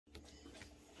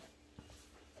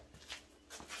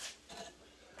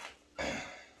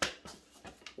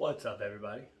What's up,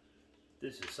 everybody?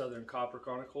 This is Southern Copper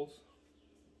Chronicles.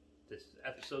 This is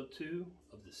episode 2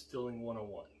 of Distilling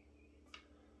 101.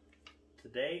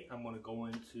 Today I'm going to go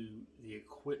into the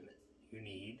equipment you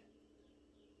need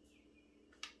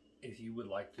if you would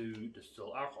like to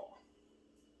distill alcohol.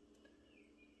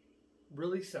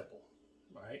 Really simple,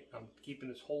 right? I'm keeping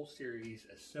this whole series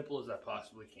as simple as I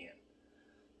possibly can.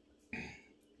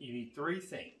 You need 3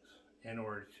 things in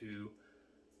order to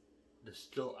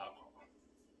distill alcohol.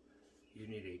 You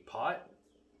need a pot,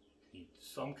 you need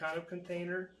some kind of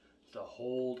container to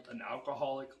hold an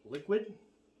alcoholic liquid.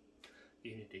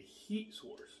 You need a heat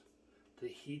source to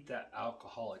heat that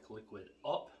alcoholic liquid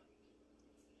up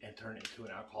and turn it into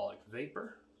an alcoholic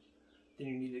vapor. Then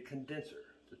you need a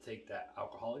condenser to take that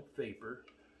alcoholic vapor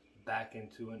back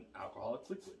into an alcoholic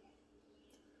liquid.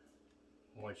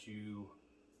 Once you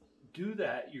do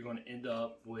that, you're going to end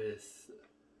up with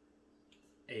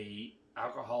a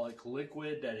alcoholic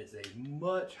liquid that is a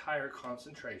much higher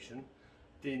concentration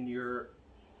than your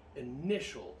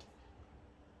initial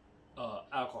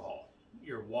alcohol.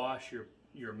 Your wash,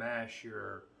 your mash,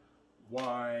 your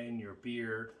wine, your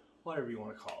beer, whatever you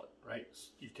want to call it, right?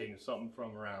 You're taking something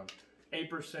from around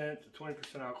 8% to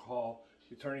 20% alcohol,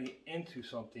 you're turning it into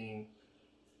something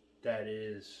that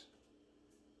is,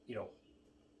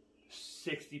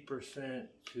 60%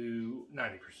 to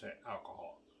 90%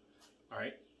 alcohol, all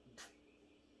right?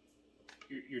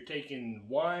 You're taking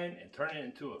wine and turning it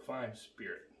into a fine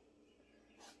spirit.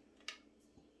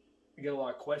 I get a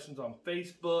lot of questions on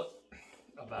Facebook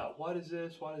about what is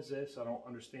this, I don't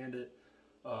understand it.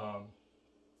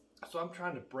 So I'm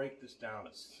trying to break this down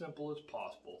as simple as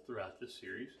possible throughout this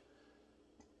series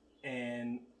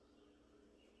and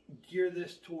gear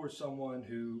this towards someone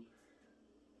who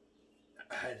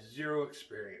has zero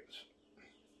experience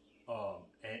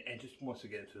and just wants to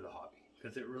get into the hobby.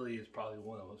 Because it really is probably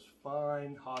one of the most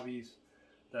fine hobbies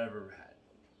that I've ever had.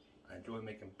 I enjoy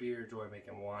making beer, enjoy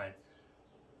making wine.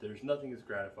 There's nothing as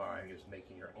gratifying as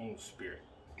making your own spirit.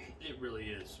 It really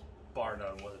is, bar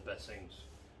none, one of the best things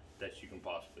that you can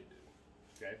possibly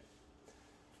do. Okay?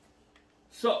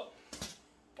 So,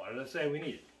 what did I say we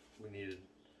needed? We needed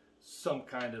some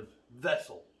kind of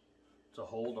vessel to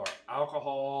hold our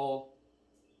alcohol,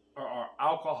 or our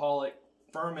alcoholic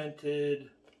fermented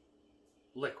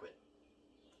liquid.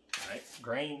 Right?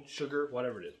 Grain, sugar,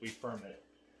 whatever it is, we ferment it.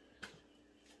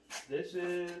 This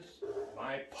is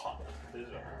my pot. This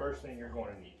is the first thing you're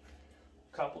going to need.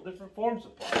 A couple different forms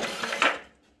of pot.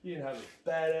 You can have a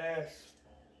badass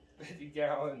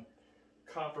 50-gallon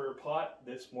copper pot.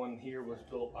 This one here was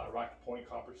built by Rocky Point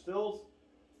Copper Stills.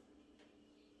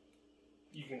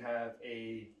 You can have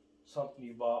something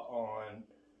you bought on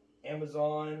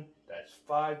Amazon that's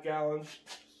 5 gallons.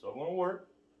 Still going to work.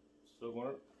 Still going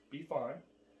to be fine.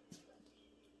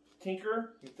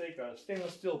 Tinker, you take a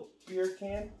stainless steel beer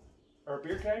can or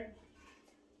beer keg.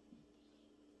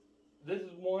 This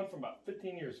is one from about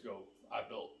 15 years ago I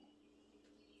built.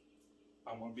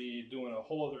 I'm going to be doing a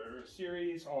whole other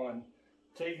series on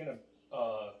taking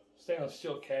a stainless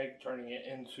steel keg, turning it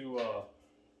into a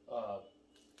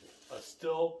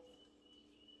still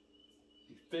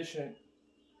efficient,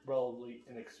 relatively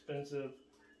inexpensive,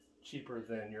 cheaper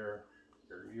than your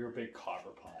big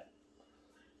copper pot.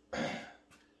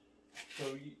 So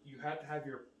you have to have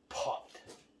your pot.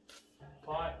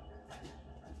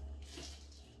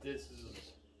 This is a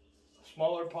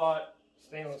smaller pot,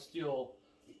 stainless steel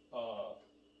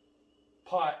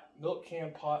pot, milk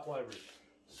can pot, whatever.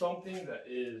 Something that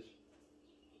is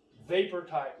vapor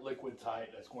tight, liquid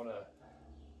tight, that's going to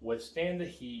withstand the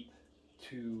heat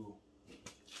and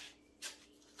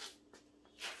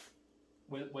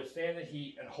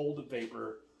hold the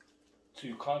vapor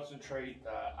to concentrate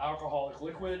the alcoholic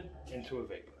liquid into a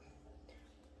vapor.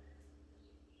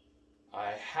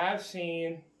 I have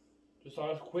seen, just on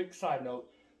a quick side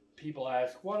note, people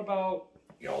ask, what about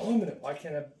aluminum? Why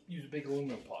can't I use a big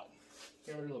aluminum pot?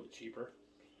 They're a little bit cheaper.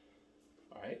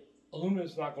 Alright, aluminum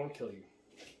is not going to kill you.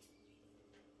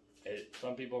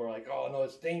 Some people are like, oh no,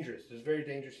 it's dangerous. It's very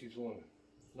dangerous to use aluminum.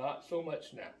 Not so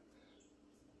much now.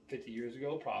 50 years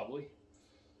ago, probably.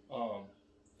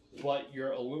 But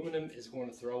your aluminum is going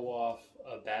to throw off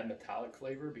a bad metallic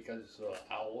flavor because it's an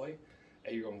alloy,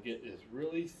 and you're going to get this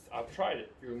really, I've tried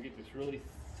it, you're going to get this really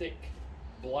thick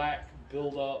black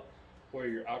buildup where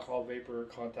your alcohol vapor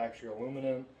contacts your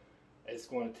aluminum. It's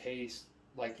going to taste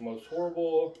like the most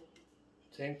horrible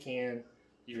tin can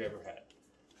you've ever had.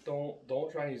 Don't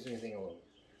try and use anything aluminum.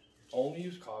 Only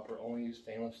use copper, only use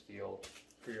stainless steel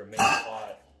for your main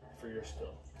pot, for your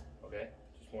still, okay?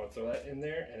 Just want to throw that in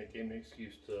there, and it gave me an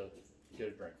excuse to get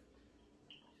a drink.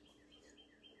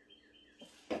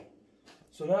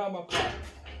 So now my pot,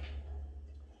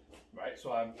 right?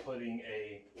 So I'm putting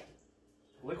a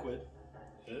liquid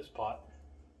in this pot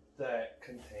that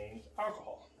contains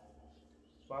alcohol.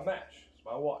 It's my mash, it's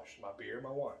my wash, my beer,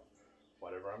 my wine,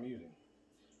 whatever I'm using.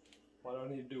 What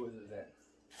do I need to do with it then?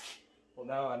 Well,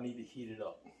 now I need to heat it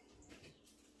up.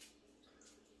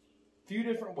 A few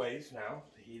different ways now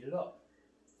to heat it up.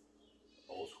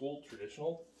 Old school,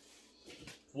 traditional,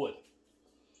 wood.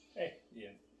 Hey, you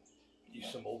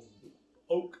use some old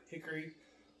oak, hickory,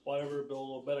 whatever, build a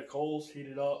little bed of coals, heat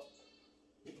it up.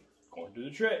 Going to do the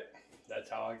trick. That's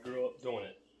how I grew up doing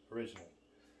it originally.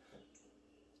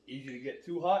 Easy to get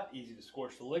too hot, easy to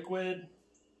scorch the liquid,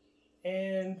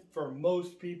 and for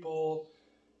most people,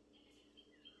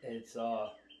 it's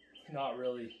not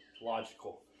really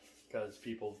logical because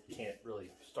people can't really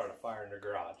start a fire in their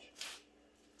garage.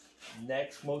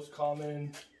 Next most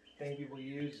common thing people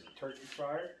use is a turkey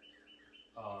fryer.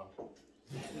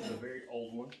 This is a very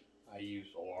old one I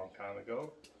used a long time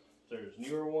ago. There's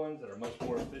newer ones that are much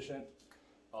more efficient.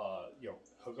 You know,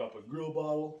 hook up a grill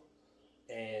bottle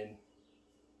and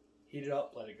heat it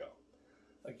up, let it go.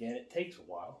 Again, it takes a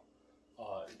while.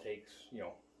 It takes, you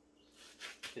know,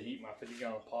 to heat my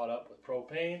 50-gallon pot up with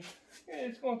propane,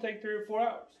 it's going to take 3 or 4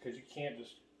 hours because you can't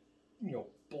just, you know,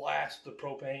 blast the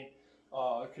propane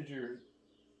because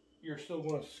you're still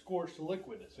going to scorch the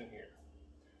liquid that's in here.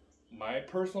 My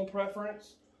personal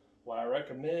preference, what I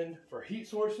recommend for heat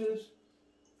sources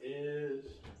is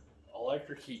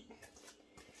electric heat.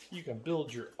 You can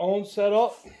build your own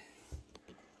setup.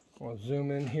 I'll zoom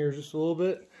in here just a little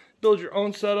bit. Build your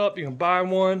own setup. You can buy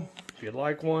one if you'd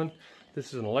like one. This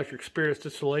is an electric spirits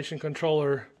distillation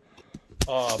controller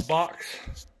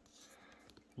box.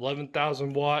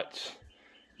 11,000 watts.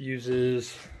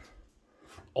 Uses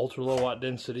ultra low watt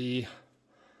density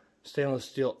stainless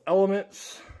steel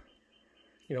elements.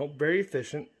 You know, very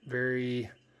efficient, very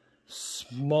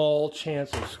small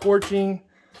chance of scorching.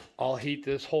 I'll heat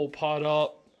this whole pot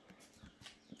up,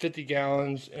 50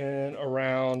 gallons, in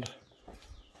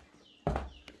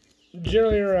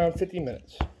generally around 50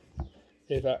 minutes.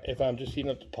 If I'm just heating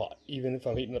up the pot. Even if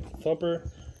I'm heating up the Thumper,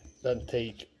 doesn't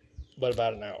take but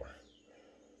about an hour.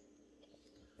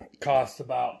 It costs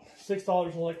about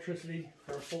 $6 in electricity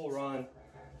for a full run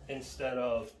instead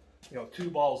of, you know, 2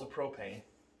 bottles of propane.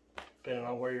 Depending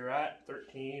on where you're at,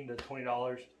 $13 to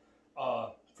 $20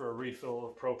 for a refill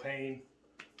of propane,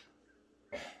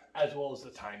 as well as the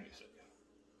time you save.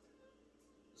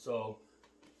 So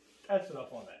that's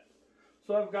enough on that.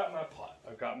 So I've got my pot,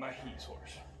 I've got my heat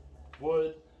source.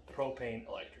 Wood, propane,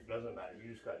 electric, doesn't matter.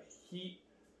 You just got to heat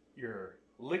your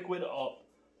liquid up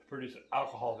to produce an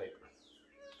alcohol vapor.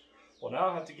 Well, now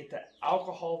I have to get that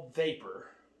alcohol vapor,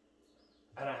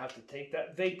 and I have to take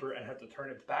that vapor and have to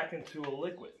turn it back into a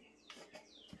liquid.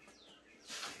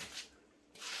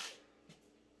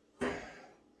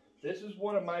 This is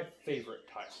one of my favorite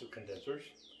types of condensers.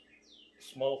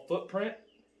 Small footprint.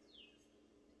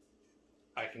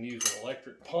 I can use an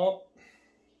electric pump.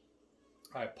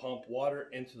 I pump water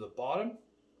into the bottom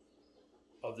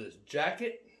of this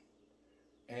jacket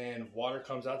and water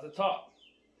comes out the top.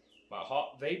 My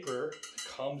hot vapor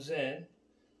comes in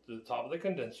to the top of the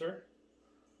condenser.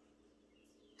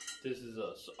 This is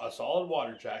a solid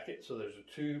water jacket, so there's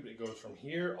a tube that goes from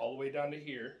here all the way down to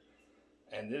here,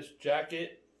 and this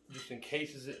jacket just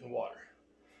encases it in water.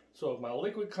 So if my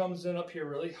liquid comes in up here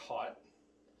really hot,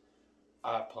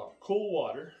 I pump cool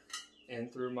water in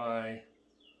through my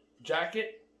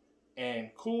jacket, and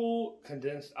cool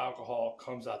condensed alcohol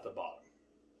comes out the bottom.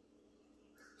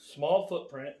 Small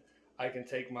footprint. I can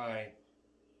take my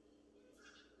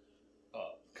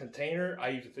container. I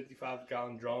use a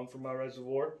 55-gallon drum for my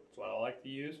reservoir. That's what I like to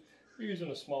use. If you're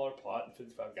using a smaller pot and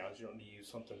 55 gallons, you don't need to use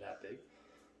something that big.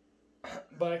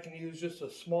 But I can use just a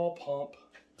small pump,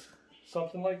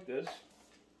 something like this.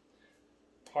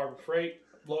 Harbor Freight,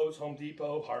 Lowe's, Home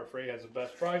Depot. Harbor Freight has the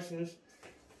best prices.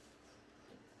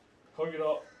 Hook it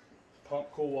up,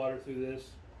 pump cool water through this,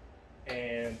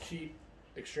 and cheap,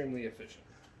 extremely efficient.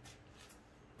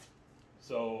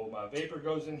 So my vapor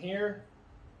goes in here,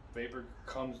 vapor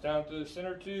comes down through the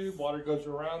center tube, water goes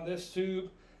around this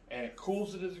tube, and it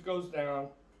cools it as it goes down,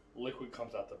 liquid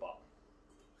comes out the bottom.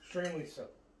 Extremely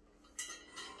simple.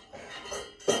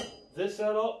 This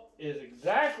setup is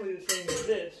exactly the same as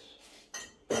this,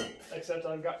 except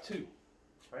I've got 2,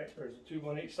 right? There's a tube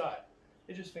on each side.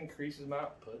 It just increases my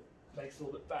output, makes it a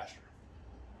little bit faster.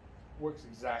 Works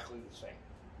exactly the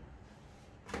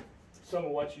same. Some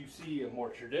of what you see in more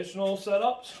traditional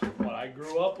setups, what I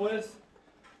grew up with,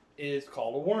 is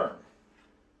called a worm.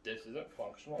 This isn't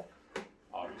functional.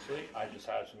 Obviously, I just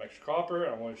have some extra copper.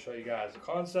 I want to show you guys the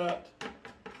concept.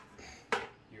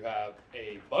 You have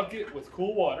a bucket with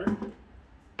cool water.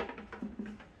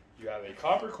 You have a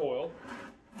copper coil.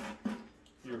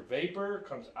 Your vapor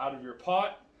comes out of your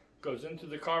pot, goes into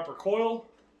the copper coil.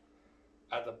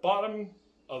 At the bottom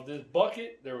of this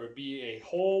bucket, there would be a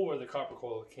hole where the copper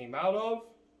coil came out of.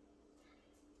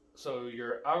 So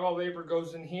your alcohol vapor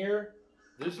goes in here.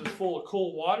 This is full of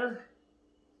cool water,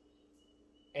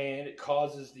 and it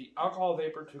causes the alcohol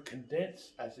vapor to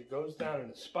condense as it goes down in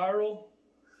a spiral.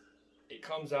 It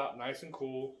comes out nice and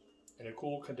cool in a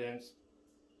cool condensed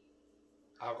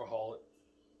alcoholic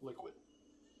liquid.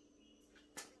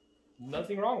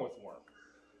 Nothing wrong with worm.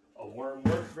 A worm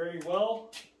works very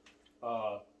well.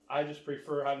 I just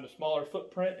prefer having a smaller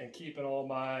footprint and keeping all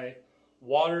my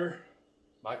water,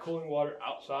 my cooling water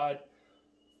outside,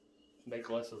 make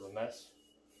less of a mess.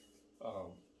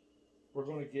 We're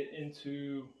going to get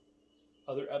into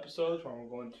other episodes where I'm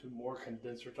going to more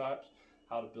condenser types,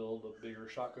 how to build a bigger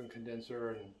shotgun condenser,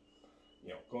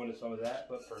 and go into some of that.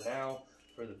 But for now,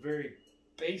 for the very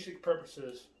basic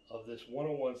purposes of this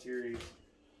 101 series,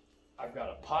 I've got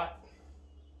a pot,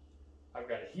 I've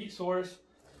got a heat source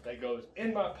that goes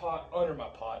in my pot, under my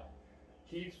pot,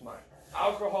 heats my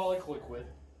alcoholic liquid,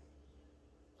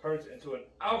 turns it into an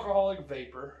alcoholic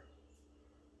vapor.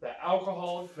 That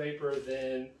alcoholic vapor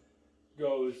then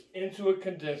goes into a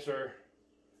condenser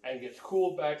and gets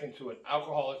cooled back into an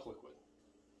alcoholic liquid.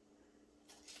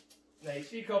 Now you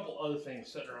see a couple other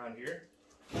things sitting around here.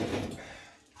 Since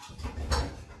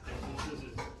this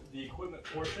is the equipment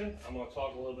portion, I'm going to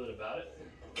talk a little bit about it.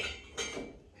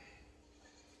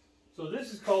 So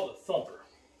this is called a Thumper.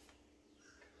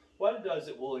 What it does,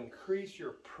 it will increase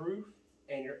your proof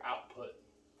and your output.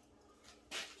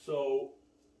 So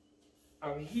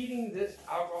I'm heating this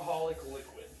alcoholic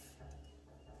liquid,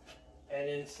 and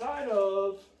inside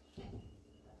of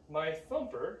my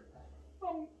Thumper,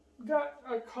 got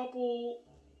a couple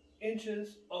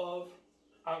inches of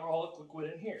alcoholic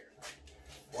liquid in here.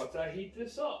 Once I heat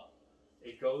this up,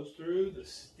 it goes through the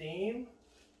steam,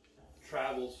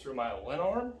 travels through my Lint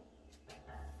Arm,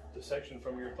 the section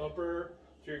from your Thumper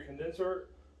to your condenser,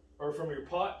 or from your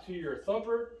pot to your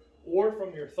Thumper, or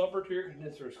from your Thumper to your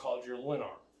condenser is called your Lint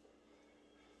Arm.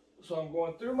 So I'm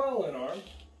going through my Lint Arm.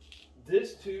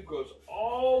 This tube goes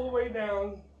all the way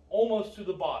down almost to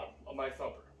the bottom of my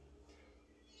Thumper.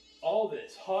 All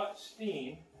this hot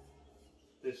steam,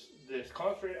 this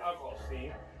concentrated alcohol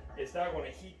steam, is now going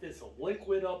to heat this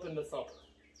liquid up in the Thumper.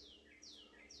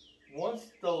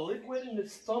 Once the liquid in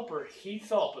this Thumper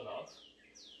heats up enough,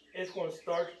 it's going to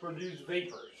start to produce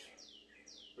vapors.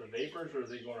 The vapors, are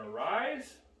they going to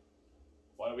rise?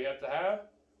 What do we have to have?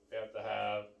 We have to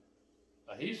have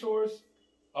a heat source,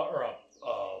 or a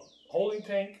holding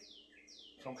tank,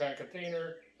 some kind of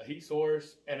container, a heat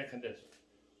source, and a condenser.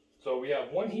 So we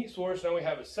have one heat source, then we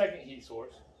have a second heat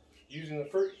source, using the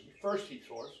first heat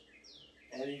source,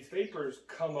 and these vapors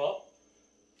come up.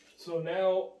 So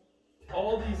now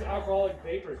all these alcoholic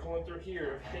vapors going through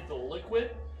here have hit the liquid,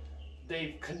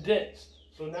 they've condensed.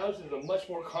 So now this is a much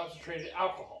more concentrated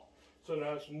alcohol. So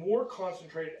now it's more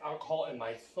concentrated alcohol in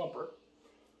my Thumper.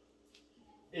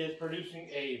 It is producing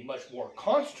a much more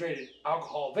concentrated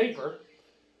alcohol vapor,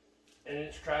 and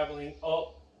it's traveling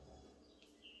up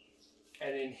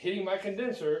and then hitting my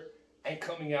condenser and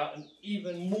coming out an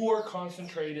even more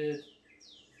concentrated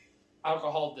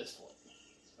alcohol distillate,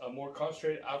 a more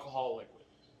concentrated alcohol liquid.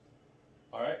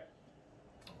 All right.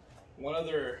 One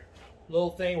other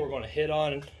little thing we're going to hit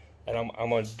on, and I'm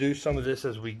going to do some of this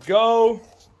as we go.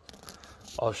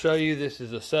 I'll show you, this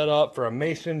is a setup for a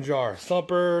mason jar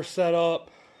Thumper setup.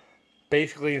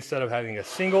 Basically, instead of having a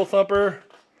single Thumper,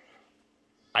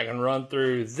 I can run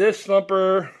through this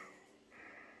Thumper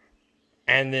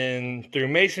and then through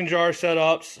mason jar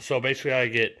setups. So basically I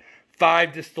get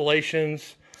 5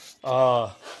 distillations.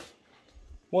 One of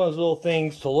those little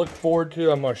things to look forward to.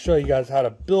 I'm going to show you guys how to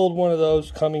build one of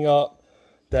those coming up.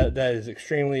 That is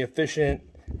extremely efficient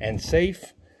and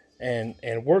safe and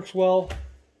works well.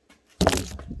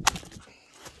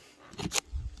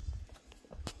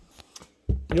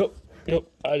 Yep,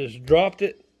 I just dropped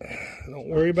it. Don't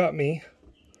worry about me.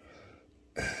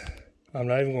 I'm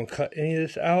not even going to cut any of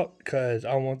this out because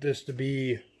I want this to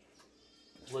be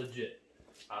legit.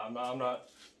 I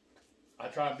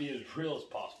try and be as real as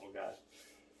possible, guys.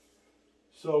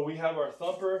 So we have our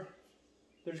Thumper.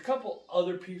 There's a couple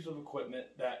other pieces of equipment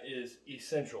that is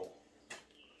essential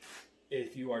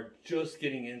if you are just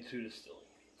getting into distilling.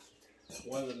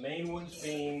 One of the main ones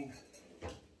being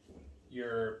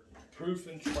your proof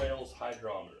and trails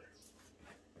hydrometer.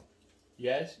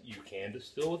 Yes, you can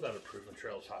distill without a proof and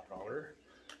trails hydrometer,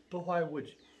 but why would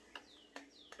you?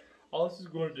 All this is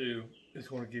going to do is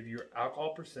going to give you your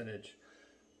alcohol percentage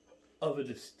of a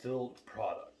distilled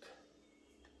product.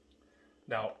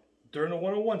 Now, during the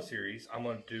 101 series, I'm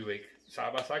going to do a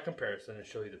side-by-side comparison and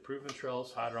show you the proven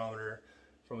trails hydrometer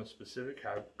from a specific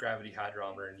gravity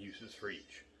hydrometer and uses for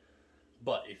each.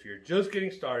 But if you're just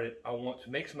getting started, I want to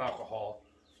make some alcohol.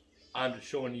 I'm just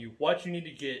showing you what you need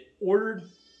to get ordered,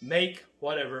 make,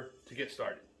 whatever, to get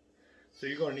started. So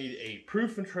you're going to need a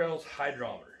Proof and Trails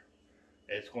hydrometer.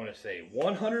 It's going to say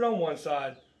 100 on one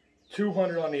side,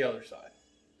 200 on the other side.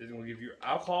 This is going to give you your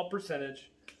alcohol percentage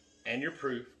and your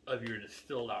proof of your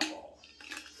distilled alcohol.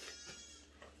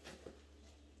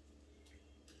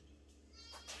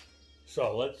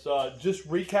 So let's just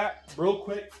recap real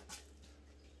quick.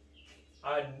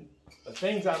 The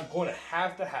things I'm going to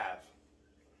have.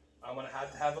 I'm going to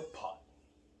have a pot.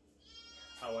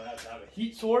 I'm going to have a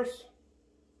heat source,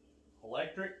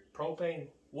 electric, propane,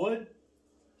 wood,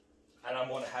 and I'm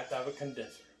going to have a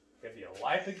condenser. It can be a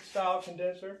Liebig style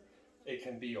condenser. It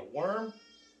can be a worm.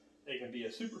 It can be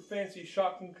a super fancy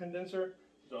shotgun condenser,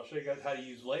 which I'll show you guys how to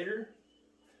use later.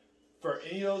 For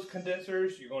any of those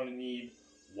condensers, you're going to need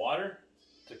water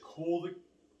to cool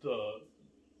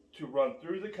to run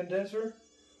through the condenser,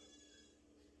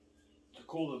 to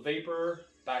cool the vapor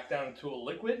back down into a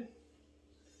liquid,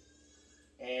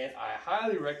 and I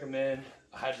highly recommend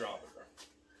a hydrometer.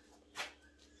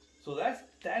 So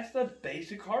that's the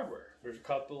basic hardware. There's a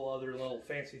couple other little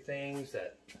fancy things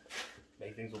that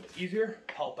make things a little bit easier,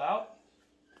 help out,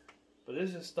 but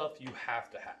this is stuff you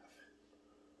have to have.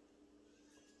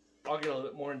 I'll get a little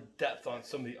bit more in depth on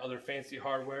some of the other fancy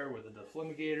hardware with the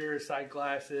defumigator, side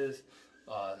glasses,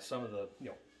 some of the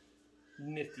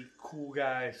nifty cool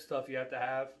guy stuff you have to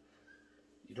have.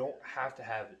 You don't have to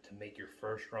have it to make your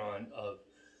first run of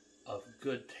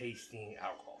good tasting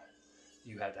alcohol.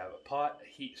 You have to have a pot, a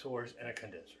heat source, and a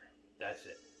condenser. That's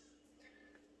it.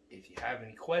 If you have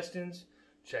any questions,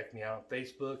 check me out on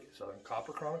Facebook, Southern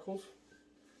Copper Chronicles.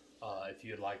 If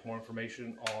you'd like more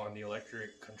information on the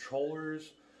electric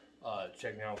controllers,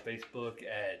 check me out on Facebook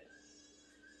at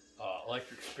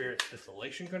Electric Spirits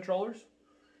Distillation Controllers.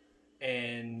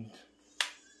 And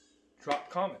drop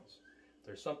comments. If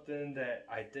there's something that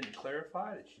I didn't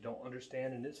clarify that you don't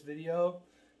understand in this video,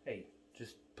 hey,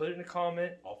 just put it in a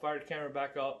comment. I'll fire the camera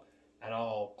back up and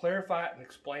I'll clarify it and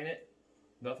explain it.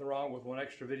 Nothing wrong with one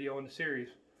extra video in the series.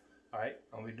 Alright,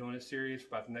 I'll be doing this series for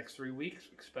about the next 3 weeks.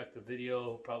 Expect a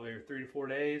video probably every 3 to 4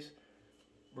 days.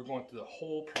 We're going through the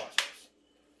whole process.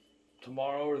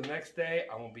 Tomorrow or the next day,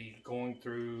 I'm going to be going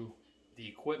through the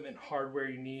equipment, hardware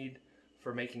you need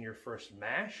for making your first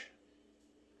mash.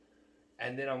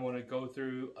 And then I'm going to go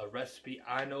through a recipe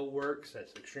I know works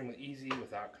that's extremely easy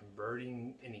without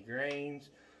converting any grains.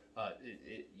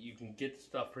 You can get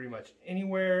stuff pretty much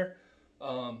anywhere.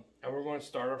 And we're going to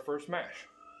start our first mash.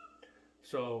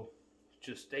 So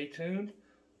just stay tuned.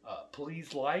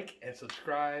 Please like and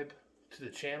subscribe to the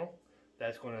channel.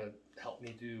 That's going to help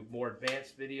me do more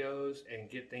advanced videos and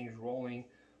get things rolling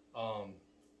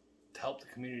to help the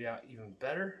community out even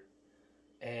better.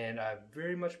 And I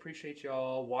very much appreciate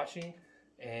y'all watching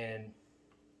and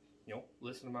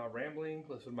listen to my rambling,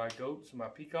 listen to my goats and my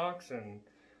peacocks, and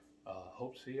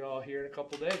hope to see y'all here in a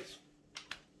couple days.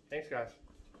 Thanks, guys.